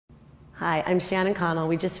Hi, I'm Shannon Connell.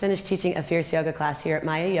 We just finished teaching a fierce yoga class here at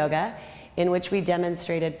Maya Yoga, in which we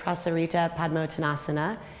demonstrated Prasarita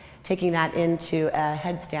Padmottanasana, taking that into a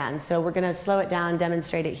headstand. So we're going to slow it down,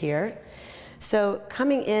 demonstrate it here. So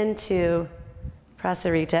coming into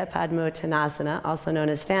Prasarita Padmottanasana, also known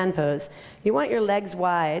as fan pose, you want your legs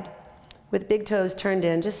wide with big toes turned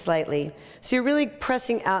in just slightly. So you're really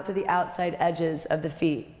pressing out through the outside edges of the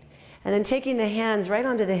feet. And then taking the hands right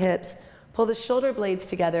onto the hips, pull the shoulder blades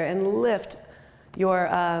together and lift your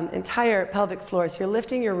entire pelvic floor. So you're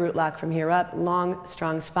lifting your root lock from here up, long,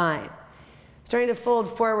 strong spine. Starting to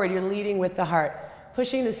fold forward, you're leading with the heart,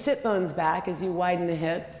 pushing the sit bones back as you widen the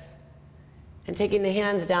hips, and taking the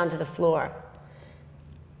hands down to the floor.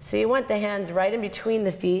 So you want the hands right in between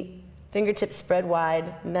the feet, fingertips spread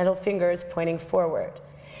wide, middle fingers pointing forward.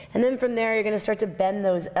 And then from there, you're going to start to bend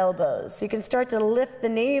those elbows. So you can start to lift the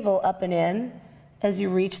navel up and in as you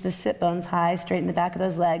reach the sit bones high, straighten the back of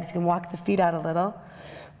those legs. You can walk the feet out a little.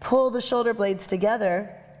 Pull the shoulder blades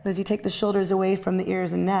together as you take the shoulders away from the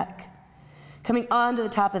ears and neck. Coming onto the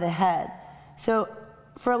top of the head. So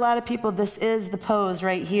for a lot of people, this is the pose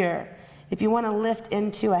right here. If you want to lift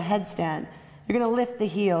into a headstand, you're going to lift the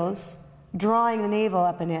heels, drawing the navel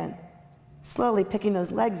up and in. Slowly picking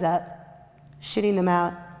those legs up, shooting them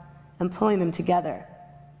out, and pulling them together.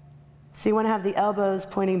 So you want to have the elbows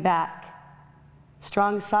pointing back.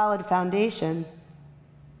 Strong, solid foundation.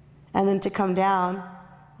 And then to come down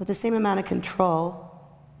with the same amount of control.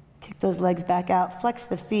 Kick those legs back out, flex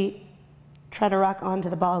the feet. Try to rock onto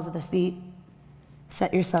the balls of the feet.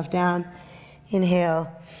 Set yourself down.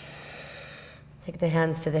 Inhale. Take the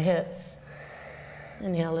hands to the hips.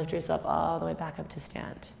 Inhale, lift yourself all the way back up to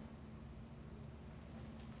stand.